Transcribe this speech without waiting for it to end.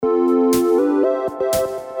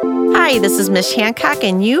Hi, this is Mish Hancock,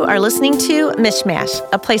 and you are listening to Mishmash,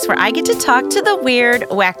 a place where I get to talk to the weird,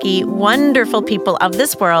 wacky, wonderful people of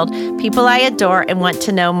this world, people I adore and want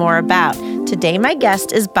to know more about. Today, my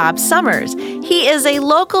guest is Bob Summers. He is a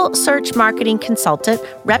local search marketing consultant,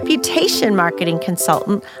 reputation marketing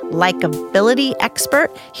consultant, likability expert,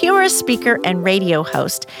 humorous speaker, and radio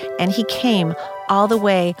host. And he came all the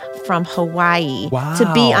way from Hawaii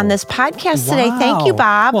to be on this podcast today. Thank you,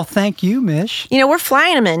 Bob. Well, thank you, Mish. You know, we're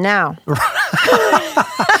flying them in now.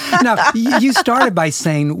 Now, you started by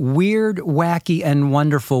saying weird, wacky, and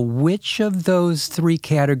wonderful. Which of those three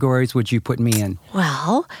categories would you put me in?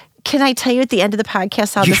 Well, can I tell you at the end of the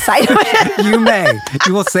podcast how the side of it? You may.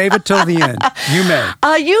 You will save it till the end. You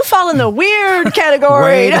may. You fall in the weird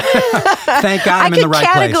category. Thank God I'm in the right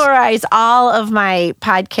place. I could categorize all of my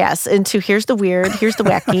podcasts into here's the weird, here's the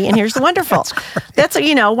wacky, and here's the wonderful. That's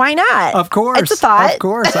why not? Of course. It's a thought. Of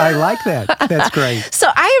course. I like that. That's great. So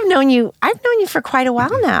I've known you for quite a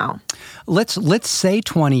while now. Let's say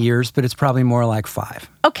 20 years, but it's probably more like 5.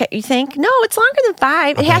 Okay, you think? No, it's longer than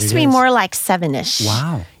 5. It has to be more like 7-ish.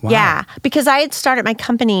 Wow. Yeah, because I had started my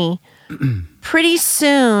company pretty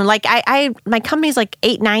soon. Like my company's like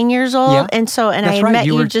 8-9 years old, and I had met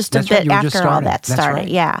you just a bit after all that started. Right.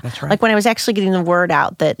 Yeah, that's right. Like when I was actually getting the word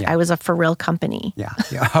out that I was a for real company. Yeah,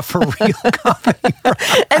 a for real company,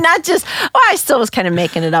 and not just. I still was kind of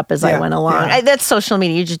making it up as I went along. Yeah. That's social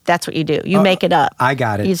media. That's what you do. You make it up. I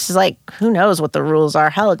got it. It's just like, who knows what the rules are?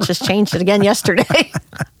 Hell, it just changed it again yesterday.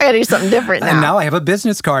 I gotta do something different now. And now I have a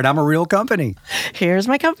business card. I'm a real company. Here's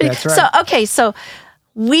my company. That's right. So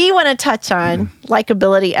we want to touch on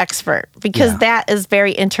likability expert because that is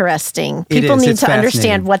very interesting. People need to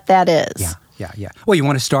understand what that is. Yeah. Well, you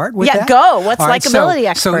want to start with that? Yeah, go. What's likability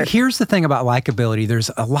expert? So here's the thing about likability.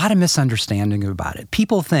 There's a lot of misunderstanding about it.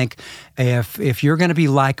 People think if you're going to be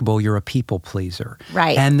likable, you're a people pleaser.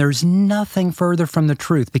 Right. And there's nothing further from the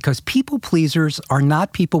truth because people pleasers are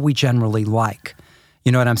not people we generally like.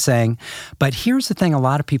 You know what I'm saying? But here's the thing a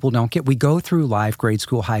lot of people don't get. We go through life, grade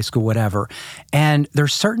school, high school, whatever, and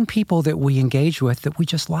there's certain people that we engage with that we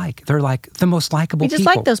just like. They're like the most likable people. We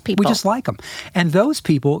just like those people. We just like them. And those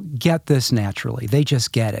people get this naturally. They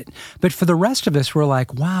just get it. But for the rest of us, we're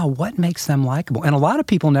like, wow, what makes them likable? And a lot of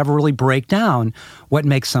people never really break down what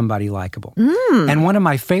makes somebody likable. And one of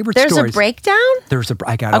my favorite stories. There's a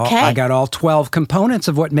breakdown? I got all 12 components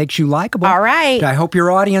of what makes you likable. All right. I hope your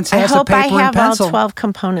audience has a paper and pencil. I hope I have all 12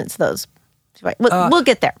 components of those. We'll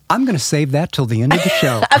get there. I'm going to save that till the end of the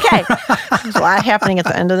show. Okay. There's a lot happening at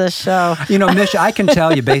the end of this show. You know, Mish, I can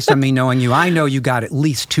tell you based on me knowing you, I know you got at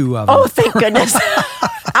least 2 of them. Oh, thank goodness.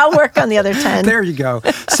 I'll work on the other 10. There you go.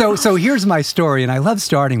 So here's my story, and I love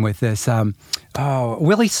starting with this.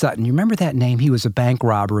 Willie Sutton, you remember that name? He was a bank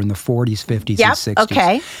robber in the 40s, 50s, and 60s.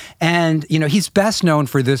 Okay. And, he's best known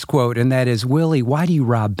for this quote, and that is, Willie, why do you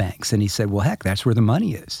rob banks? And he said, well, heck, that's where the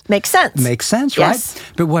money is. Makes sense. Makes sense, yes.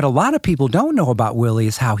 Right? But what a lot of people don't know about Willie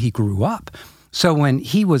is how he grew up. So when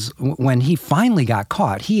he finally got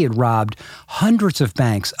caught, he had robbed hundreds of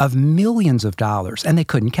banks of millions of dollars, and they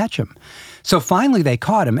couldn't catch him. So finally they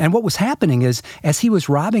caught him. And what was happening is, as he was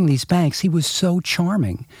robbing these banks, he was so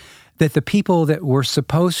charming that the people that were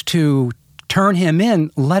supposed to turn him in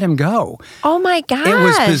let him go. Oh, my gosh. It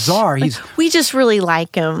was bizarre. We just really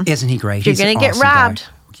like him. Isn't he great? You're going to get robbed.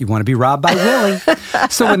 You want to be robbed by Willie.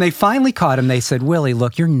 So when they finally caught him, they said, Willie,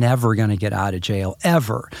 look, you're never going to get out of jail,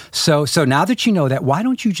 ever. So now that you know that, why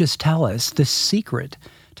don't you just tell us the secret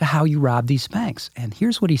to how you rob these banks? And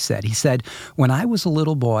here's what he said. He said, when I was a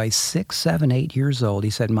little boy, 6, 7, 8 years old, he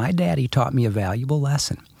said, my daddy taught me a valuable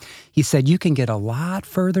lesson. He said, you can get a lot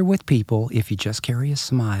further with people if you just carry a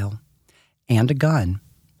smile and a gun.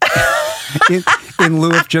 In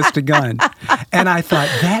lieu of just a gun. And I thought,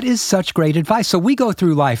 that is such great advice. So we go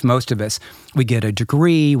through life, most of us. We get a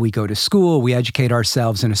degree, we go to school, we educate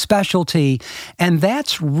ourselves in a specialty, and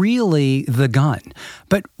that's really the gun.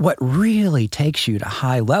 But what really takes you to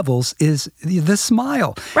high levels is the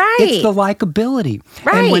smile. Right. It's the likability.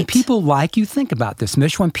 Right. And when people like you, think about this,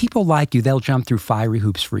 Mish, when people like you, they'll jump through fiery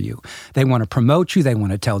hoops for you. They want to promote you, they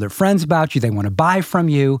want to tell their friends about you, they want to buy from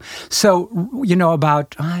you. So,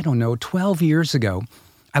 about, 12 years ago,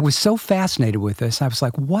 I was so fascinated with this. I was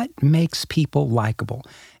like, what makes people likable?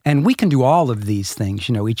 And we can do all of these things,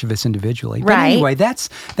 each of us individually. But anyway, that's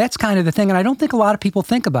kind of the thing. And I don't think a lot of people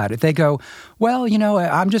think about it. They go, well,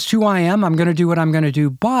 I'm just who I am. I'm going to do what I'm going to do.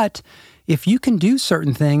 But if you can do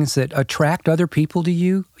certain things that attract other people to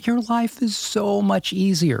you, your life is so much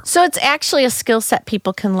easier. So it's actually a skill set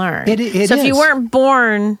people can learn. It so is. if you weren't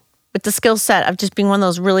born with the skill set of just being one of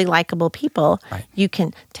those really likable people, Right. you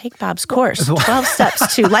can take Bob's course, 12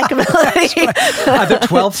 steps to likability. The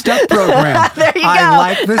 12-step program. There you go. I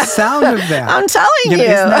like the sound of that. I'm telling you.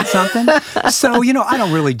 Isn't that something? So, I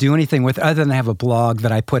don't really do anything with other than I have a blog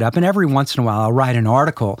that I put up. And every once in a while, I'll write an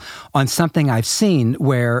article on something I've seen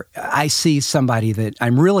where I see somebody that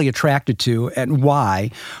I'm really attracted to and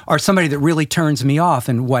why, or somebody that really turns me off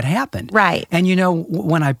and what happened. Right. And,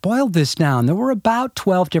 when I boiled this down, there were about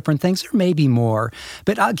 12 different things. There may be more.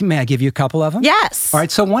 But may I give you a couple of them? Yes. All right.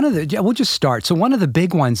 So we'll just start. So one of the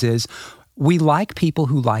big ones is we like people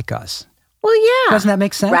who like us. Well, yeah. Doesn't that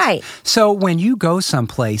make sense? Right. So when you go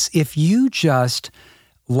someplace, if you just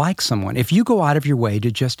like someone, if you go out of your way to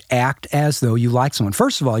just act as though you like someone,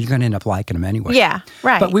 first of all, you're going to end up liking them anyway. Yeah,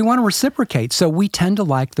 right. But we want to reciprocate. So we tend to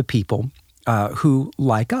like the people who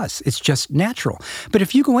like us. It's just natural. But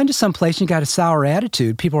if you go into some place and you got a sour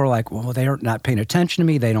attitude, people are like, well, they're not paying attention to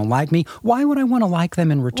me. They don't like me. Why would I want to like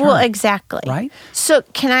them in return? Well, exactly. Right? So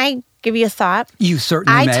can I give you a thought? You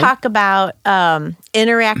certainly may. I talk about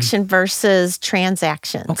interaction versus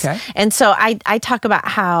transactions. Okay. And so I talk about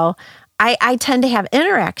how I tend to have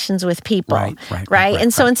interactions with people. Right.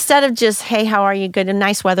 And so instead of just, hey, how are you? Good and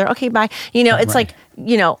nice weather. Okay, bye. It's like,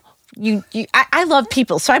 I love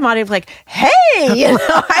people. So I'm already like, hey,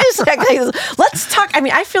 I just like, let's talk. I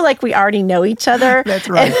mean, I feel like we already know each other. That's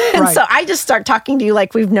right. And so I just start talking to you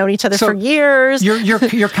like we've known each other for years.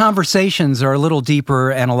 Your conversations are a little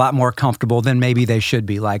deeper and a lot more comfortable than maybe they should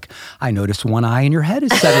be. Like, I noticed one eye in your head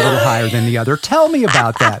is set a little higher than the other. Tell me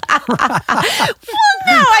about that. Well,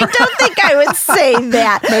 no, I don't think I would say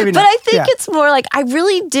that. Maybe but not. I think it's more like I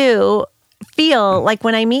really do feel like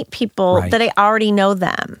when I meet people that I already know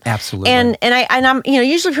them. Absolutely. And I'm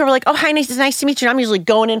usually people are like, oh, hi, nice to meet you. And I'm usually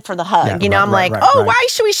going in for the hug. Why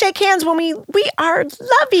should we shake hands when we are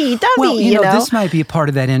lovey-dovey? Well, this might be a part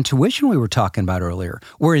of that intuition we were talking about earlier,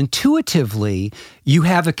 where intuitively you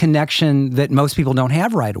have a connection that most people don't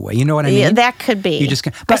have right away. You know what I mean? Yeah, that could be.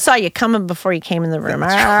 I saw you coming before you came in the room.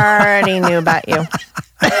 I already knew about you.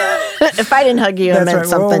 If I didn't hug you, it meant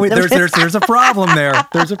something. Well, there's a problem there.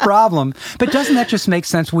 There's a problem. But doesn't that just make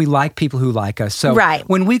sense? We like people who like us. So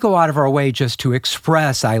when we go out of our way just to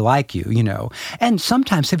express, I like you, And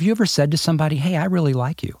sometimes, have you ever said to somebody, hey, I really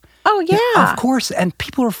like you? Oh, yeah. Of course. And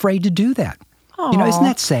people are afraid to do that. Isn't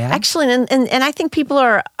that sad? Actually, and I think people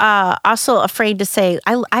are also afraid to say,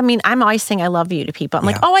 I mean, I'm always saying I love you to people. I'm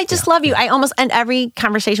like, oh, I just love you. I almost end every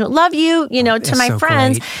conversation with love you, to my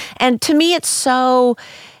friends. Great. And to me, it's so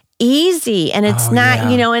easy, and it's not,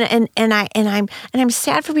 and I'm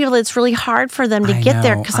sad for people that it's really hard for them to get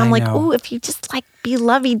there, because I'm like, oh, if you just like be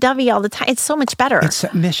lovey-dovey all the time, it's so much better.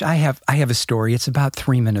 Mish, I have a story. It's about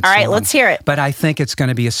 3 minutes long. All right, long, let's hear it. But I think it's going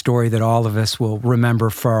to be a story that all of us will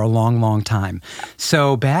remember for a long, long time.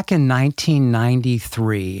 So back in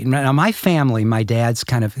 1993, now my family, my dad's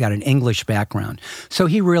kind of got an English background, so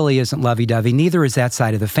he really isn't lovey-dovey. Neither is that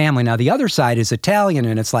side of the family. Now, the other side is Italian,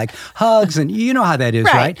 and it's like hugs, and you know how that is,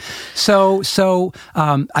 right? So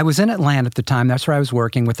I was in Atlanta at the time. That's where I was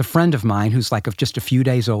working with a friend of mine who's like just a few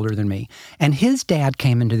days older than me. And his dad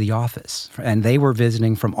came into the office, and they were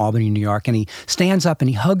visiting from Albany, New York. And he stands up and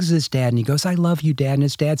he hugs his dad and he goes, I love you, Dad. And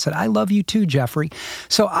his dad said, I love you too, Jeffrey.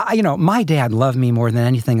 So, my dad loved me more than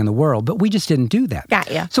anything in the world, but we just didn't do that.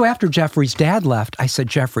 Got ya. So after Jeffrey's dad left, I said,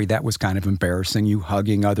 Jeffrey, that was kind of embarrassing, you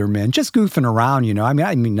hugging other men, just goofing around, I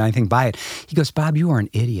didn't mean anything by it. He goes, Bob, you are an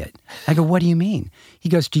idiot. I go, what do you mean? He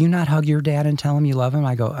goes, do you not hug your dad and tell him you love him?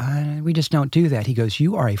 I go, we just don't do that. He goes,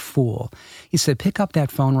 you are a fool. He said, pick up that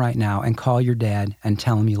phone right now and call your dad and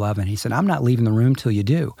tell him you love him. He said, I'm not leaving the room till you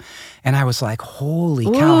do. And I was like, holy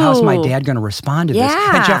cow, how's my dad going to respond to this?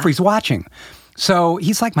 And Jeffrey's watching. So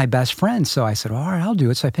he's like my best friend. So I said, all right, I'll do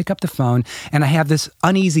it. So I pick up the phone and I have this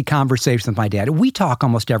uneasy conversation with my dad. We talk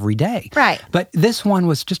almost every day. Right. But this one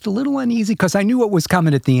was just a little uneasy because I knew what was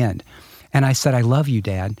coming at the end. And I said, I love you,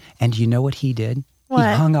 Dad. And you know what he did? What?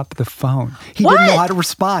 He hung up the phone. He didn't know how to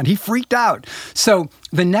respond. He freaked out. So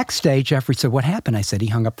the next day, Jeffrey said, what happened? I said, he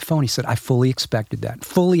hung up the phone. He said, I fully expected that.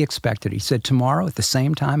 Fully expected. He said, tomorrow at the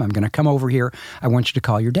same time, I'm going to come over here. I want you to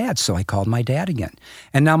call your dad. So I called my dad again.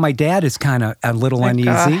 And now my dad is kind of a little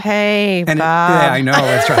uneasy. Hey, and Bob. Yeah, I know.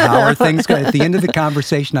 That's right. How are things going? At the end of the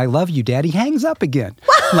conversation, I love you, Dad. He hangs up again.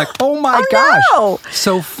 I'm like, oh my gosh. No.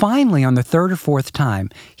 So finally, on the third or fourth time,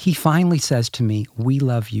 he finally says to me, we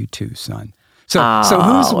love you too, son. So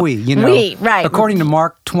who's we? We, right. According to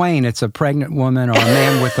Mark Twain, it's a pregnant woman or a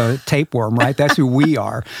man with a tapeworm, right? That's who we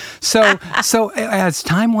are. So as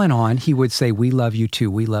time went on, he would say, we love you too,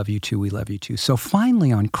 we love you too, we love you too. So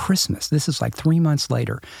finally on Christmas, this is like 3 months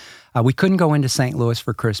later, We couldn't go into St. Louis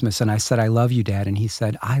for Christmas, and I said, I love you, Dad. And he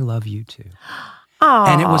said, I love you too. Aww.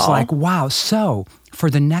 And it was like, wow. So for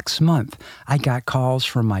the next month, I got calls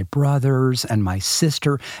from my brothers and my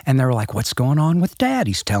sister, and they were like, what's going on with Dad?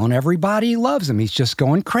 He's telling everybody he loves him. He's just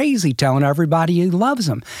going crazy telling everybody he loves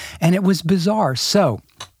him. And it was bizarre. So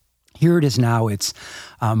here it is now. It's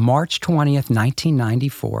March 20th,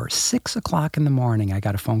 1994, 6 o'clock in the morning. I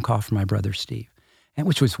got a phone call from my brother, Steve,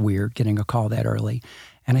 which was weird, getting a call that early.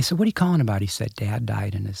 And I said, what are you calling about? He said, Dad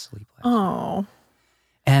died in his sleep last night. Oh.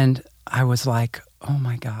 And I was like, oh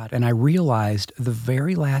my God. And I realized the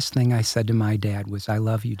very last thing I said to my dad was, I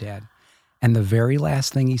love you, Dad. And the very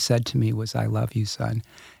last thing he said to me was, I love you, son.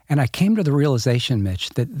 And I came to the realization, Mitch,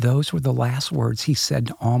 that those were the last words he said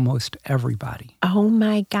to almost everybody. Oh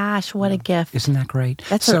my gosh, what a gift. Isn't that great?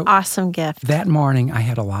 That's an awesome gift. That morning, I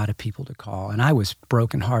had a lot of people to call, and I was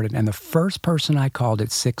brokenhearted. And the first person I called at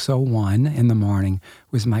 6:01 in the morning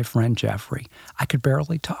was my friend Jeffrey. I could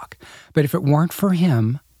barely talk. But if it weren't for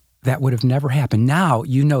him, that would have never happened. Now,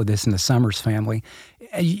 you know this in the Summers family.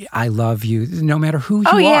 I love you, no matter who you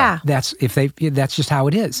are. Yeah. That's just how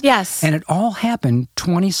it is. Yes. And it all happened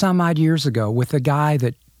 20-some-odd years ago with a guy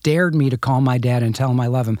that dared me to call my dad and tell him I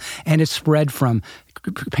love him. And it spread from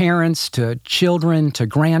parents to children to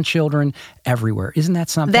grandchildren everywhere. Isn't that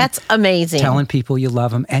something? That's amazing. Telling people you love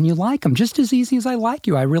them and you like them just as easy as I like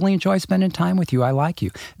you. I really enjoy spending time with you. I like you.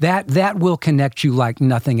 That will connect you like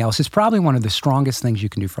nothing else. It's probably one of the strongest things you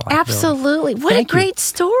can do for life. Absolutely. What a great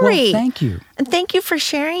story. Well, thank you. And thank you for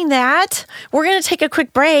sharing that. We're going to take a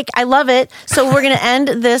quick break. I love it. So we're going to end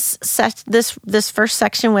this first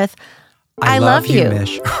section with I love you,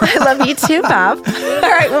 Mish. I love you too, Bob. All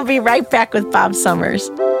right, we'll be right back with Bob Summers.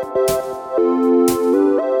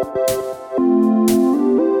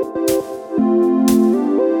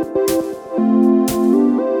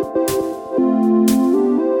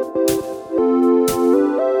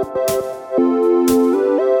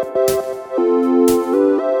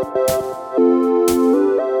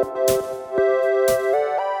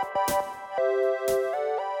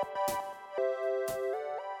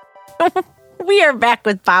 We are back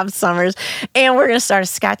with Bob Summers, and we're going to start a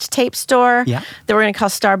Scotch tape store that we're going to call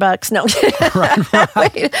Starbucks. No,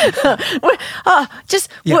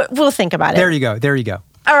 right. We'll think about it. There you go.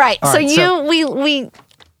 All right. So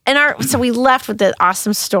we left with the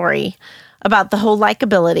awesome story about the whole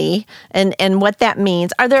likability and what that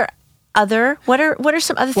means. Are there what are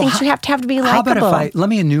some other things you have to be likable? How about let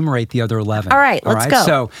me enumerate the other 11. All right, let's go.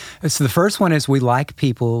 So the first one is we like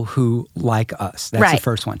people who like us. That's the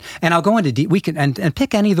first one. And I'll go into we can and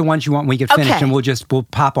pick any of the ones you want when we get finished, and we'll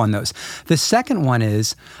pop on those. The second one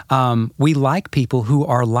is we like people who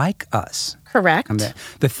are like us. Correct.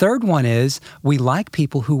 The third one is we like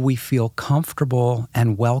people who we feel comfortable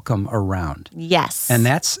and welcome around. Yes. And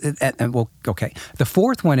that's okay. The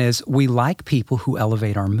fourth one is we like people who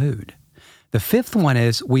elevate our mood. The fifth one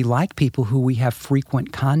is we like people who we have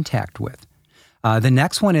frequent contact with. The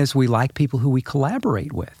next one is we like people who we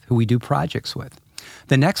collaborate with, who we do projects with.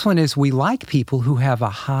 The next one is we like people who have a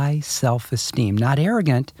high self-esteem, not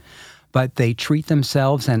arrogant, but they treat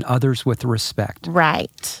themselves and others with respect.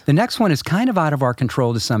 Right. The next one is kind of out of our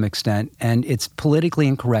control to some extent, and it's politically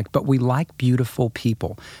incorrect, but we like beautiful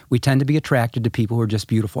people. We tend to be attracted to people who are just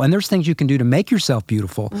beautiful. And there's things you can do to make yourself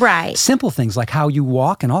beautiful. Right. Simple things like how you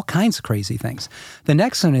walk and all kinds of crazy things. The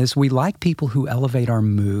next one is we like people who elevate our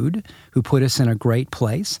mood, who put us in a great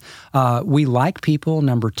place. We like people,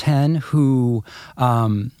 number 10, who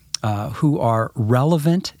are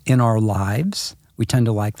relevant in our lives. We tend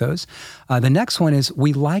to like those. The next one is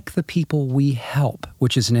we like the people we help,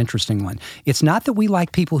 which is an interesting one. It's not that we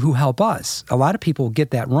like people who help us. A lot of people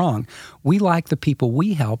get that wrong. We like the people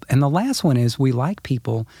we help. And the last one is we like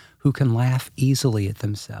people who can laugh easily at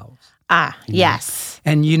themselves. Yes.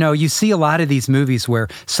 And, you see a lot of these movies where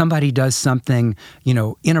somebody does something,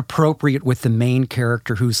 inappropriate with the main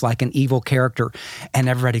character who's like an evil character, and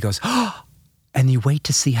everybody goes, oh, and you wait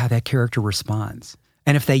to see how that character responds.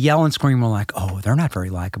 And if they yell and scream, we're like, oh, they're not very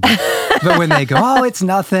likable. But when they go, oh, it's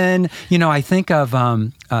nothing. I think of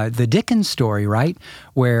the Dickens story, right?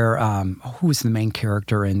 Where, who was the main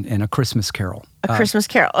character in A Christmas Carol? A Christmas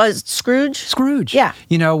Carol. Scrooge? Scrooge. Yeah.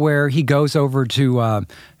 Where he goes over to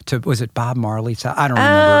was it Bob Marley's house? I don't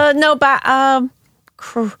remember. No, Bob,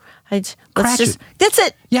 Cratchit. That's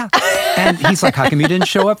it. Yeah. And he's like, how come you didn't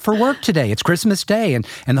show up for work today? It's Christmas Day. And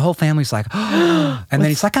the whole family's like, oh. And then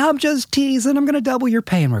he's like, I'm just teasing. I'm going to double your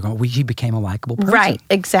pay. And we're going, he became a likable person. Right,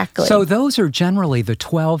 exactly. So those are generally the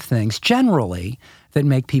 12 things, generally, that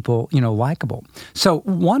make people, likable. So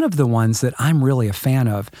one of the ones that I'm really a fan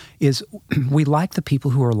of is we like the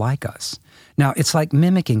people who are like us. Now, it's like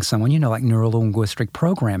mimicking someone, like neuro-linguistic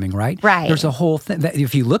programming, right? Right. There's a whole thing.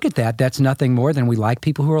 If you look at that, that's nothing more than we like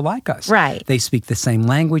people who are like us. Right. They speak the same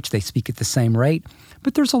language. They speak at the same rate.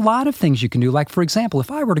 But there's a lot of things you can do. Like, for example,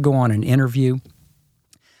 if I were to go on an interview,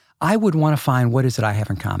 I would want to find what is it I have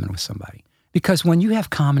in common with somebody. Because when you have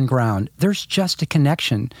common ground, there's just a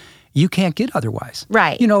connection you can't get otherwise.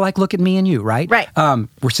 Right. Like look at me and you, right? Right.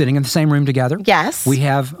 We're sitting in the same room together. Yes. We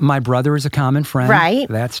have my brother as a common friend. Right.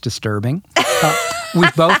 That's disturbing.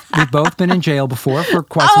 We've both been in jail before for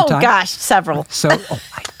quite some time. Oh gosh, several. So,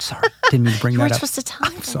 I'm sorry. Didn't mean to bring You that weren't up. supposed to tell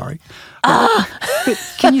me. I'm sorry.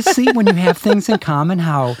 But can you see when you have things in common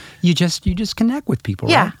how you just connect with people,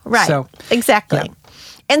 right? Yeah, right. So, exactly. yeah.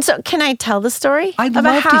 And so, can I tell the story? I'd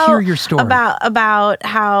love to hear your story. About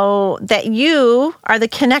how that you are the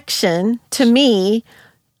connection to me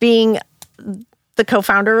being the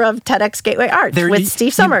co-founder of TEDx Gateway Arts with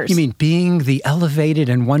Steve Summers. You mean being the elevated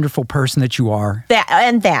and wonderful person that you are? That.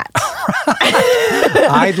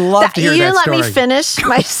 I'd love to hear that story. You let me finish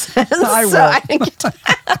my sentence. I will. So I can get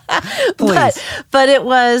Please. But it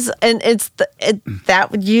was, and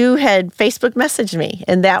that you had Facebook messaged me,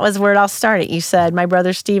 and that was where it all started. You said, my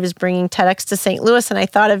brother Steve is bringing TEDx to St. Louis, and I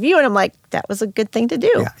thought of you, and I'm like, that was a good thing to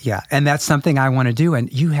do. Yeah. And that's something I want to do,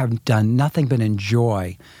 and you have done nothing but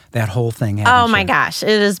enjoy that whole thing. Oh my gosh,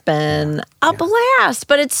 it has been a blast,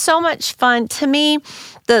 but it's so much fun. To me,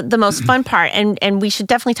 the most fun part, and we should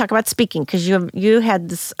definitely talk about speaking, because you had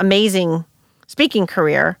this amazing speaking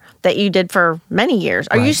career that you did for many years.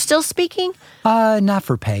 Are you still speaking? Not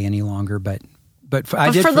for pay any longer, but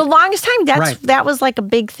I did for the longest time. That was like a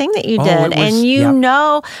big thing that you did.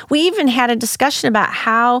 And we even had a discussion about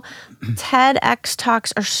how TEDx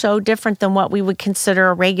talks are so different than what we would consider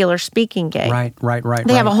a regular speaking gig. Right.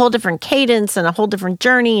 They have a whole different cadence and a whole different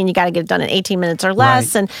journey, and you got to get it done in 18 minutes or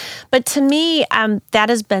less. Right. But to me, that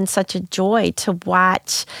has been such a joy to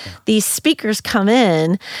watch these speakers come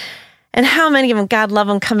in. And how many of them, God love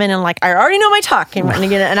them, come in and like, I already know my talk. And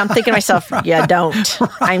I'm thinking to myself, yeah, don't.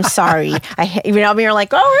 I'm sorry. You're like,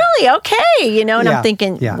 oh, really? Okay. And I'm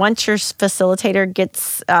thinking, once your facilitator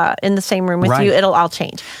gets in the same room with you, it'll all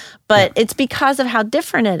change. But it's because of how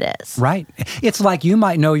different it is. Right. It's like you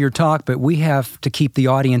might know your talk, but we have to keep the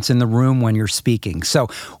audience in the room when you're speaking. So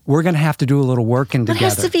we're going to have to do a little working together. It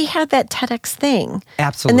has to have that TEDx thing.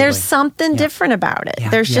 Absolutely. And there's something different about it.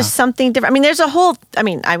 There's just something different. I mean, there's a whole,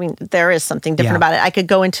 there is something different about it. I could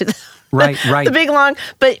go into the big long,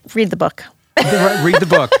 but read the book. Read the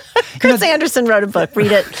book. Chris Anderson wrote a book.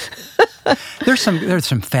 Read it. There's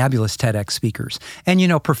some fabulous TEDx speakers.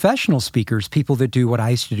 And, professional speakers, people that do what I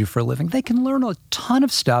used to do for a living, they can learn a ton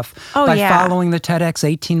of stuff by following the TEDx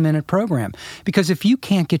 18-minute program. Because if you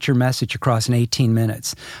can't get your message across in 18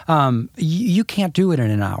 minutes, you can't do it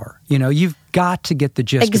in an hour. You've got to get the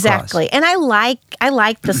gist across. Exactly. And I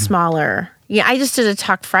like the smaller. Yeah, I just did a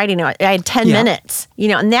talk Friday. I had 10 minutes,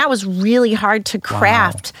 and that was really hard to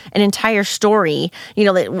craft an entire story,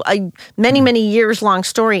 many years long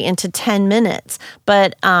story into 10 minutes.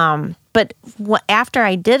 But after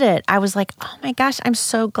I did it, I was like, oh my gosh, I'm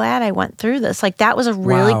so glad I went through this. Like, that was a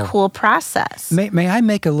really cool process. May I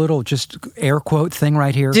make a little just air quote thing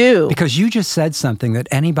right here? Do. Because you just said something that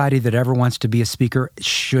anybody that ever wants to be a speaker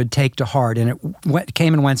should take to heart, and it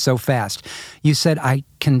came and went so fast. You said, I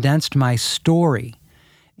condensed my story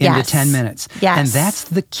into 10 minutes. Yes. And that's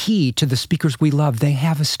the key to the speakers we love. They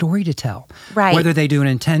have a story to tell. Right. Whether they do it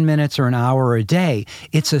in 10 minutes or an hour or a day,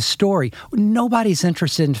 it's a story. Nobody's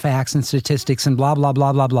interested in facts and statistics and blah, blah,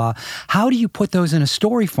 blah, blah, blah. How do you put those in a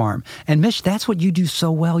story form? And Mitch, that's what you do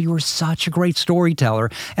so well. You are such a great storyteller.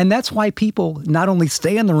 And that's why people not only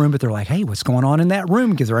stay in the room, but they're like, hey, what's going on in that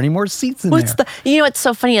room? Is there any more seats in there? It's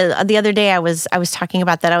so funny. The other day I was talking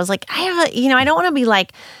about that. I was like, I don't want to be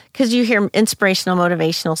like, because you hear inspirational,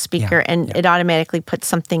 motivational speaker, and it automatically puts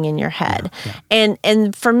something in your head. Yeah.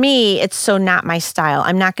 And for me, it's so not my style.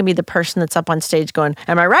 I'm not going to be the person that's up on stage going,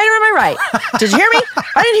 am I right or am I right? Did you hear me?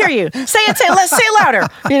 I didn't hear you. Say it. Let's say it louder.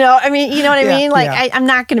 You know what I mean? Like, I'm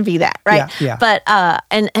not going to be that, right? Yeah. But,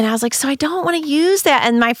 and I was like, so I don't want to use that.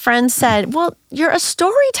 And my friend said, well, you're a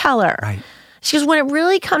storyteller. Right. She goes, when it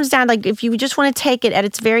really comes down, like if you just want to take it at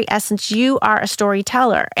its very essence, you are a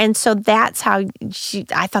storyteller. And so that's how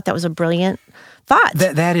I thought that was a brilliant thought.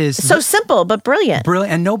 That is so simple, but brilliant.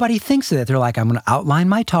 Brilliant. And nobody thinks of that. They're like, I'm going to outline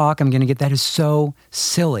my talk. I'm going to get that. Is so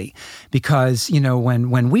silly because,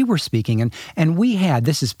 when we were speaking and we had,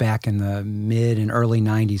 this is back in the mid and early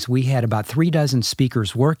 90s, we had about 36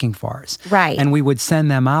 speakers working for us. Right. And we would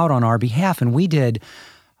send them out on our behalf. And we did,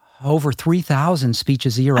 over 3,000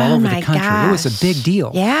 speeches a year all over the country. Gosh. It was a big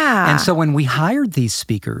deal. Yeah. And so when we hired these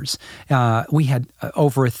speakers, we had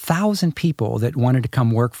over 1,000 people that wanted to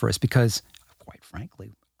come work for us because, quite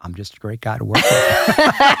frankly, I'm just a great guy to work with.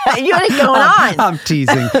 You had it going on. I'm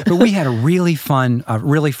teasing. But we had a really fun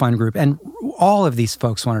group. And all of these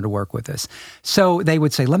folks wanted to work with us. So they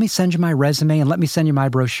would say, let me send you my resume and let me send you my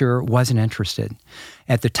brochure. Wasn't interested.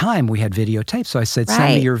 At the time, we had videotape. So I said,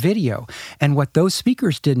 send me your video. And what those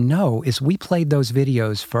speakers didn't know is we played those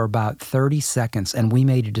videos for about 30 seconds and we really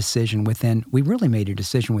made a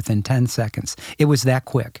decision within 10 seconds. It was that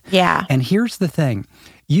quick. Yeah. And here's the thing.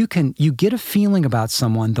 You get a feeling about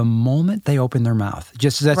someone the moment they open their mouth.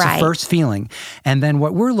 Just that's the first feeling. And then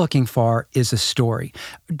what we're looking for is a story.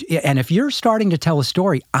 And if you're starting to tell a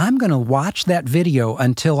story, I'm going to watch that video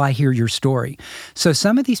until I hear your story. So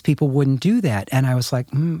some of these people wouldn't do that. And I was like,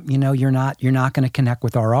 you're not going to connect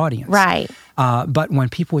with our audience. Right. But when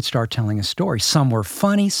people would start telling a story, some were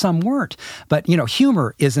funny, some weren't. But,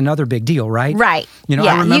 humor is another big deal, right? Right. I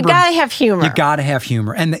remember, you got to have humor. You got to have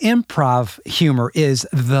humor. And the improv humor is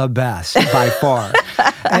the best by far.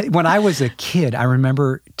 When I was a kid, I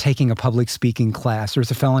remember taking a public speaking class. There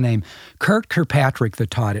was a fellow named Kurt Kirkpatrick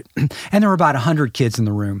that taught it. And there were about 100 kids in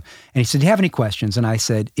the room. And he said, do you have any questions? And I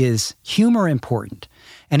said, is humor important?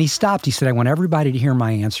 And he stopped. He said, I want everybody to hear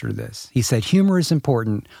my answer to this. He said, humor is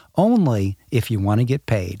important only if you want to get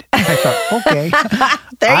paid. I thought, okay.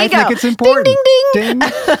 There you go. I think it's important. Ding, ding,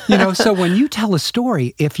 ding. Ding. So when you tell a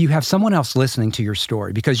story, if you have someone else listening to your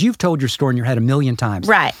story, because you've told your story in your head a million times.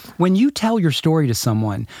 Right. When you tell your story to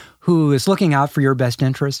someone who is looking out for your best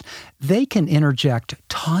interest, they can interject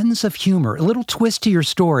tons of humor, a little twist to your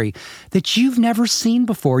story that you've never seen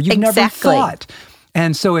before. You've never thought.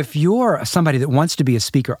 And so if you're somebody that wants to be a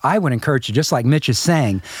speaker, I would encourage you, just like Mitch is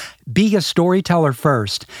saying, be a storyteller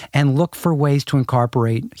first and look for ways to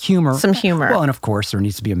incorporate humor. Some humor. Well, and of course, there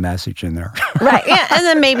needs to be a message in there. Right. Yeah. And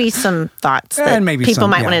then maybe some thoughts that people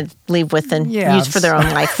might want to leave with and use for their own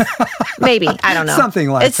life. Maybe. I don't know.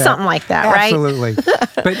 Something like it's that. It's something like that, right? Absolutely.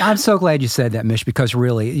 But I'm so glad you said that, Mish, because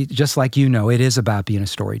really, just like it is about being a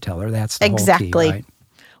storyteller. That's the whole key, right?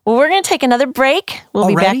 Well, we're going to take another break. We'll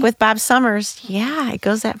be Already? back with Bob Summers. Yeah, it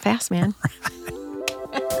goes that fast, man.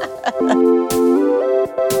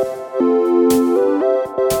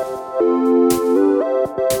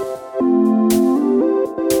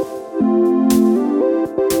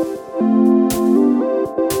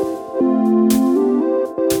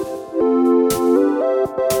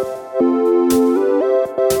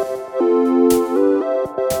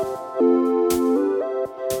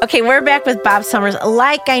 Okay, we're back with Bob Summers.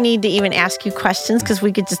 Like, I need to even ask you questions because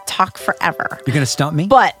we could just talk forever. You're going to stump me?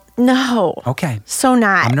 But no. Okay. So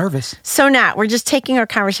not. I'm nervous. So not. We're just taking our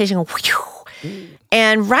conversation.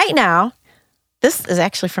 And right now, this is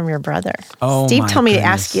actually from your brother. Oh, Steve told me to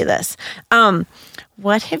goodness. ask you this.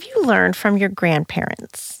 What have you learned from your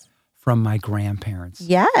grandparents? From my grandparents?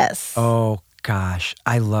 Yes. Oh, gosh,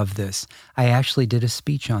 I love this. I actually did a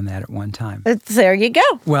speech on that at one time. There you go.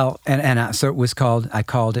 Well, so it was I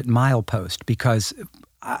called it Milepost because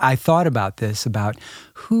I thought about this, about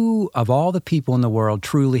who of all the people in the world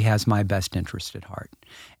truly has my best interest at heart.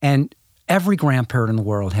 And every grandparent in the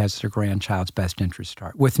world has their grandchild's best interest at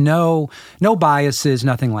heart with no biases,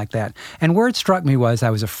 nothing like that. And where it struck me was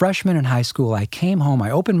I was a freshman in high school. I came home,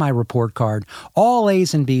 I opened my report card, all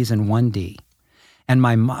A's and B's and one D. And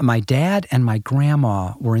my dad and my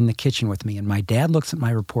grandma were in the kitchen with me. And my dad looks at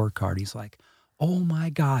my report card. He's like, oh my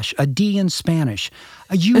gosh, a D in Spanish.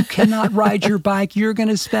 You cannot ride your bike. You're going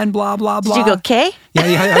to spend blah, blah, blah. Did you go, ¿qué?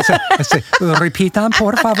 Yeah. I say, repitan,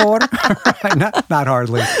 por favor. Not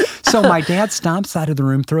hardly. So my dad stomps out of the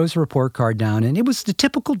room, throws the report card down. And it was the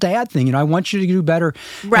typical dad thing. I want you to do better.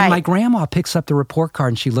 Right. And my grandma picks up the report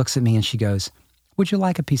card and she looks at me and she goes, would you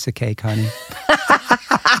like a piece of cake, honey?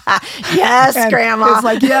 Yes, and Grandma. It's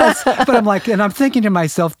like, yes. But I'm like, and I'm thinking to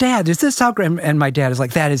myself, Dad, is this how, and my dad is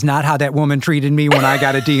like, that is not how that woman treated me when I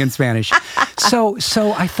got a D in Spanish. So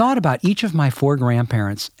I thought about each of my 4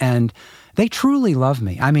 grandparents, and they truly love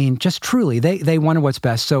me. I mean, just truly, they wanted what's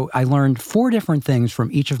best. So I learned 4 different things from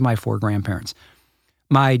each of my 4 grandparents.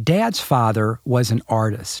 My dad's father was an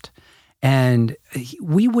artist. And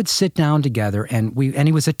we would sit down together, and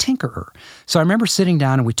he was a tinkerer. So I remember sitting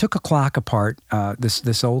down, and we took a clock apart,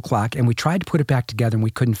 this old clock, and we tried to put it back together, and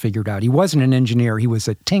we couldn't figure it out. He wasn't an engineer; he was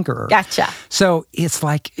a tinkerer. Gotcha. So it's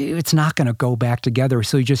like it's not going to go back together.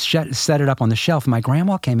 So he just set it up on the shelf. My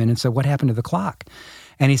grandma came in and said, "What happened to the clock?"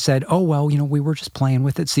 And he said, "Oh, well, we were just playing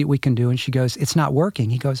with it, see what we can do." And she goes, "It's not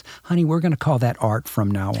working." He goes, "Honey, we're going to call that art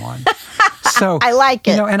from now on." So I like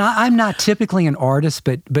it. And I'm not typically an artist,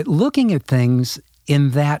 but looking at things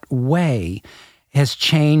in that way has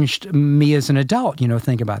changed me as an adult.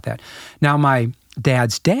 Think about that. Now, my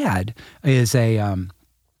dad's dad is a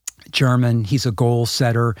German. He's a goal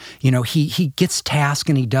setter. He gets tasks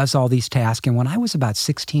and he does all these tasks. And when I was about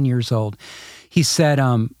 16 years old, he said,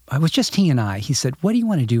 it was just he and I. He said, what do you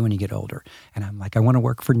want to do when you get older? And I'm like, I want to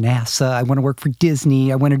work for NASA. I want to work for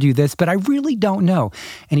Disney. I want to do this, but I really don't know.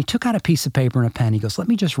 And he took out a piece of paper and a pen. He goes, let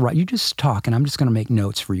me just write. You just talk, and I'm just going to make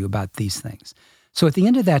notes for you about these things. So at the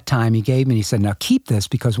end of that time, he gave me, he said, now keep this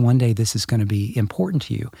because one day this is going to be important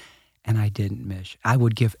to you. And I didn't, Mish. I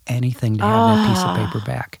would give anything to have that piece of paper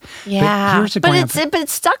back. Yeah, but it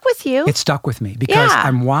stuck with you. It stuck with me because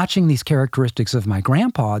I'm watching these characteristics of my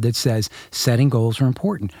grandpa that says setting goals are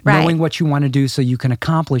important. Right. Knowing what you want to do so you can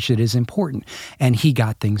accomplish it is important. And he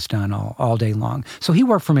got things done all day long. So he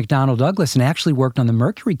worked for McDonnell Douglas and actually worked on the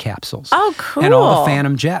Mercury capsules. Oh, cool. And all the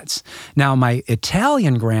Phantom jets. Now, my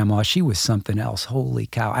Italian grandma, she was something else. Holy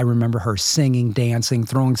cow. I remember her singing, dancing,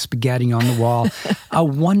 throwing spaghetti on the wall. A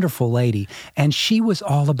wonderful lady. And she was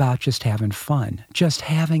all about just having fun, just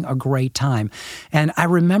having a great time. And I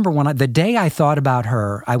remember the day I thought about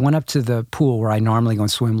her, I went up to the pool where I normally go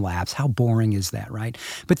and swim laps. How boring is that, right?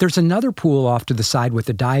 But there's another pool off to the side with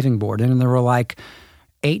the diving board. And there were like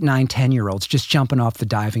 8, 9, 10-year-olds just jumping off the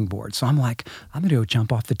diving board. So I'm like, I'm going to go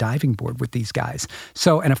jump off the diving board with these guys.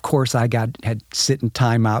 So, and of course, I had sit in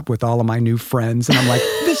timeout with all of my new friends. And I'm like,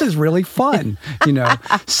 this is really fun,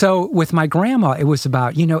 So with my grandma, it was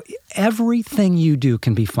about, everything you do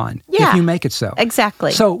can be fun if you make it so.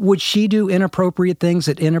 Exactly. So would she do inappropriate things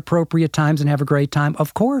at inappropriate times and have a great time?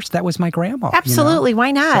 Of course, that was my grandma. Absolutely.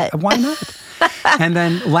 Why not? So, why not? And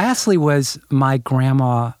then lastly was my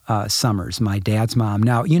grandma Summers, my dad's mom.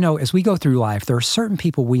 Now, as we go through life, there are certain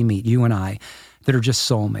people we meet, you and I, that are just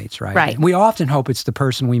soulmates, right? Right. We often hope it's the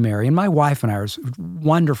person we marry. And my wife and I are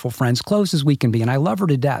wonderful friends, close as we can be, and I love her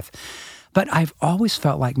to death. But I've always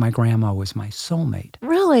felt like my grandma was my soulmate.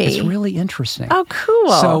 Really? It's really interesting. Oh,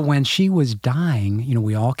 cool. So when she was dying,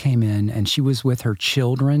 we all came in and she was with her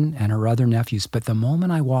children and her other nephews. But the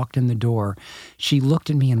moment I walked in the door, she looked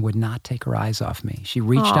at me and would not take her eyes off me. She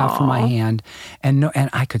reached out for my hand and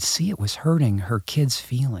I could see it was hurting her kids'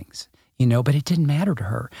 feelings, but it didn't matter to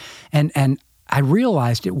her. And I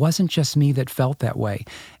realized it wasn't just me that felt that way.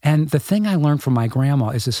 And the thing I learned from my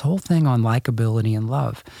grandma is this whole thing on likability and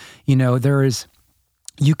love.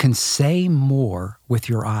 You can say more with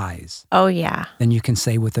your eyes. Oh, yeah. Than you can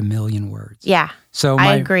say with a million words. Yeah. So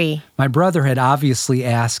I agree. My brother had obviously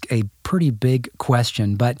asked a pretty big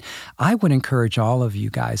question, but I would encourage all of you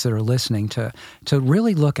guys that are listening to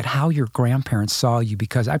really look at how your grandparents saw you,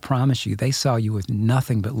 because I promise you, they saw you with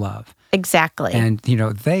nothing but love. Exactly. And,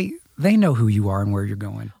 they know who you are and where you're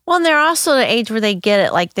going. Well, and they're also at an age where they get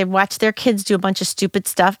it. Like, they watch their kids do a bunch of stupid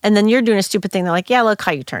stuff, and then you're doing a stupid thing. They're like, yeah, look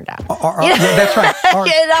how you turned out. Yeah, that's right.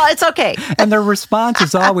 It's okay. And their response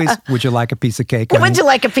is always, would you like a piece of cake? Would you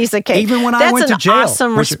like a piece of cake? Even when I went to jail. That's an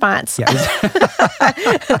awesome response.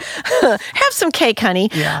 Have some cake, honey.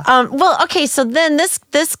 Yeah. Well, okay, so then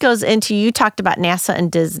this goes into, you talked about NASA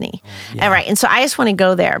and Disney. Yeah. All right, and so I just want to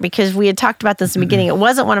go there because we had talked about this in the beginning. It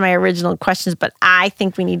wasn't one of my original questions, but I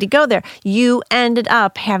think we need to go there. You ended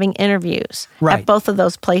up having interviews at both of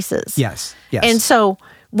those places. Yes. And so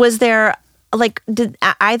was there, did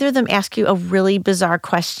either of them ask you a really bizarre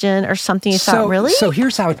question or something you thought, really? So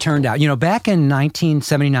here's how it turned out. Back in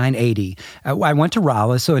 1979-80, I went to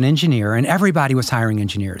Rolla, so an engineer, and everybody was hiring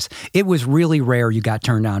engineers. It was really rare you got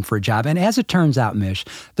turned down for a job. And as it turns out, Mish,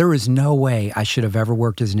 there is no way I should have ever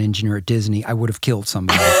worked as an engineer at Disney. I would have killed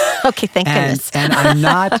somebody. Okay, thank goodness. And I'm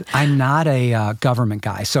not a government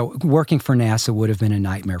guy. So working for NASA would have been a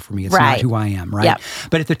nightmare for me. It's not who I am, right? Yep.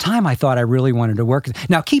 But at the time, I thought I really wanted to work.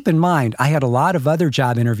 Now, keep in mind, I had a lot of other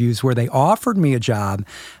job interviews where they offered me a job,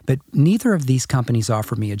 but neither of these companies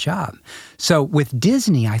offered me a job. So with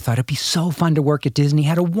Disney, I thought it'd be so fun to work at Disney.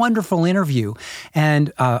 Had a wonderful interview.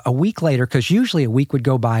 And a week later, because usually a week would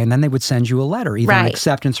go by and then they would send you a letter, either an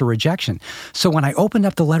acceptance or rejection. So when I opened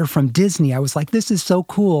up the letter from Disney, I was like, this is so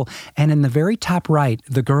cool. And in the very top right,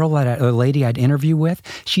 the lady I'd interview with,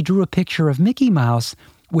 she drew a picture of Mickey Mouse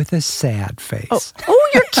with a sad face. Oh,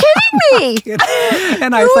 you're kidding me.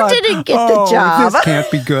 And I thought, didn't get the job. This can't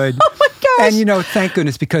be good. Oh my gosh. And, thank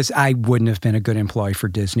goodness, because I wouldn't have been a good employee for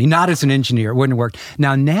Disney. Not as an engineer. It wouldn't have worked.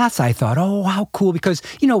 Now, NASA, I thought, oh, how cool. Because,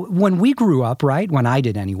 when we grew up, right? When I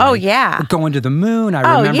did anyway. Oh, yeah. Going to the moon.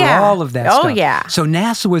 I remember all of that stuff. Oh, yeah. So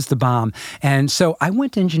NASA was the bomb. And so I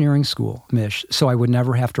went to engineering school, Mish, so I would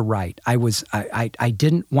never have to write. I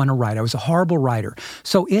didn't want to write. I was a horrible writer.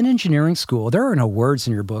 So in engineering school, there are no words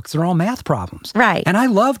in your books. They're all math problems. Right. And I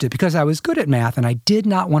loved it because I was good at math and I did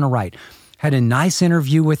not want to write. had a nice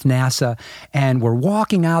interview with NASA, and we're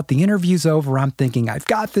walking out. The interview's over. I'm thinking, I've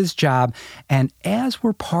got this job. And as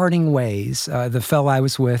we're parting ways, the fellow I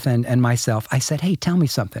was with and myself, I said, hey, tell me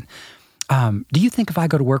something. Do you think if I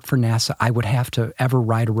go to work for NASA, I would have to ever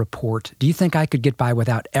write a report? Do you think I could get by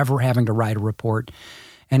without ever having to write a report?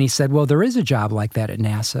 And he said, well, there is a job like that at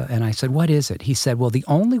NASA. And I said, what is it? He said, well, the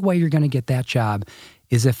only way you're going to get that job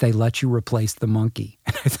is if they let you replace the monkey.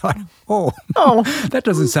 And I thought, oh, that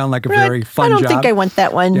doesn't sound like a very fun job. I don't think I want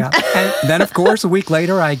that one. Yeah. And then, of course, a week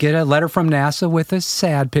later, I get a letter from NASA with a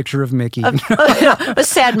sad picture of Mickey. A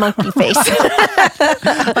sad monkey face.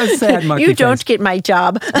 A sad monkey face. You don't get my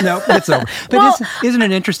job. No, it's over. But isn't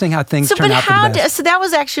it interesting how things turn out for the best? So that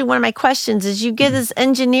was actually one of my questions is you get this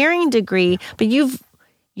engineering degree, but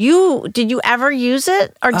did you ever use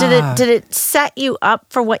it, or did it set you up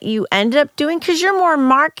for what you ended up doing? Because you're more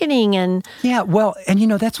marketing and well, and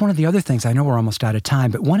that's one of the other things. I know we're almost out of time,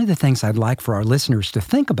 but one of the things I'd like for our listeners to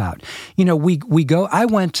think about. I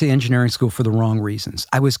went to engineering school for the wrong reasons.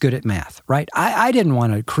 I was good at math, right? I didn't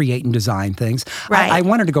want to create and design things. Right. I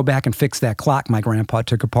wanted to go back and fix that clock my grandpa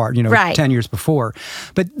took apart, 10 years before.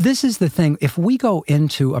 But this is the thing: if we go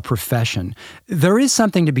into a profession, there is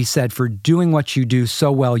something to be said for doing what you do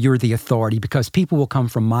so well. You're the authority, because people will come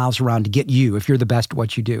from miles around to get you if you're the best at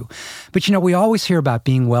what you do. But we always hear about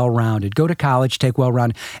being well-rounded. Go to college, take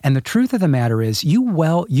well-rounded. And the truth of the matter is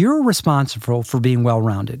you're responsible for being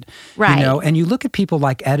well-rounded. Right. And you look at people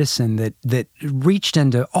like Edison that reached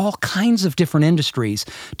into all kinds of different industries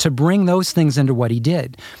to bring those things into what he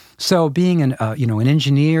did. So being an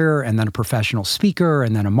engineer and then a professional speaker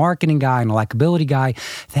and then a marketing guy and a likability guy,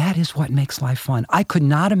 that is what makes life fun. I could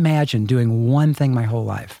not imagine doing one thing my whole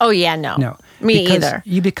life. Oh, yeah, no. Me either.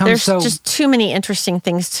 You become There's just too many interesting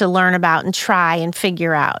things to learn about and try and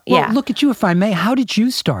figure out. Well, look at you, if I may. How did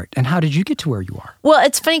you start and how did you get to where you are? Well,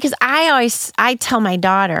 it's funny because I tell my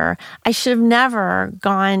daughter I should have never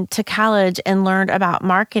gone to college and learned about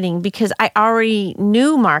marketing because I already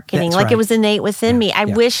knew marketing. That's like right. It was innate within me. I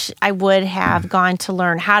wish I would have gone to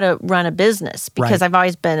learn how to run a business because I've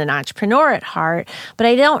always been an entrepreneur at heart, but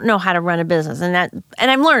I don't know how to run a business. And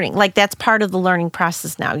I'm learning. Like that's part of the learning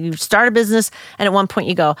process now. You start a business and at one point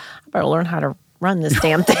you go, I better learn how to run this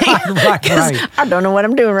damn thing. right. I don't know what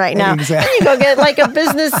I'm doing right now. Exactly. And you go get like a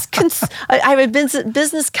business, I have a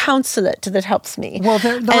business consulate that helps me. Well,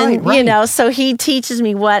 right. So he teaches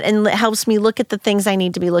me and helps me look at the things I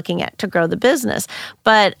need to be looking at to grow the business.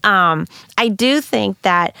 But I do think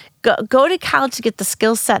that go to college to get the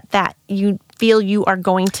skill set that you feel you are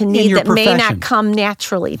going to need that may not come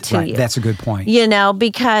naturally to you. That's a good point.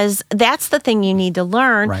 Because that's the thing you need to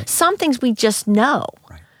learn. Right. Some things we just know.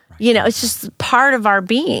 It's just part of our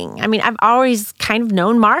being. I mean, I've always kind of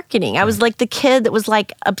known marketing. I was like the kid that was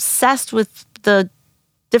like obsessed with the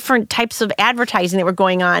different types of advertising that were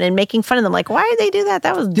going on and making fun of them. Like, why did they do that?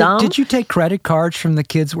 That was dumb. Did you take credit cards from the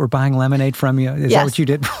kids that were buying lemonade from you? Is that what you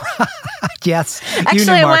did? Yes.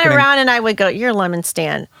 Actually, I went around and I would go, you're a lemon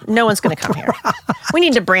stand. No one's going to come here. We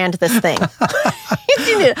need to brand this thing.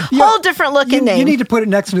 You need a whole different looking name. You need to put it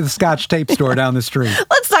next to the Scotch tape store down the street.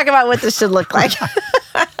 Let's talk about what this should look like.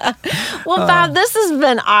 Well, Bob, this has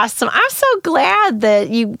been awesome. I'm so glad that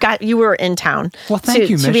you were in town. Well, thank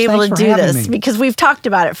you, Mish. To be able Thanks to for do having this me. because we've talked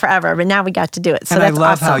about it forever, but now we got to do it. So and that's I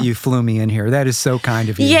love awesome. how you flew me in here. That is so kind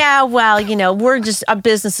of you. Yeah, well, we're just our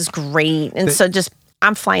business is great, and so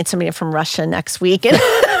I'm flying somebody in from Russia next week.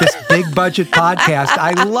 This big budget podcast.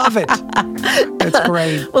 I love it. That's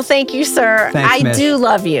great. Well, thank you, sir. Thanks, Mish. Do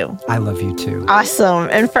love you. I love you too. Awesome.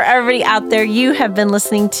 And for everybody out there, you have been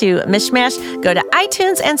listening to Mishmash. Go to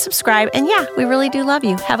iTunes and subscribe. And we really do love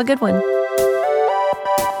you. Have a good one.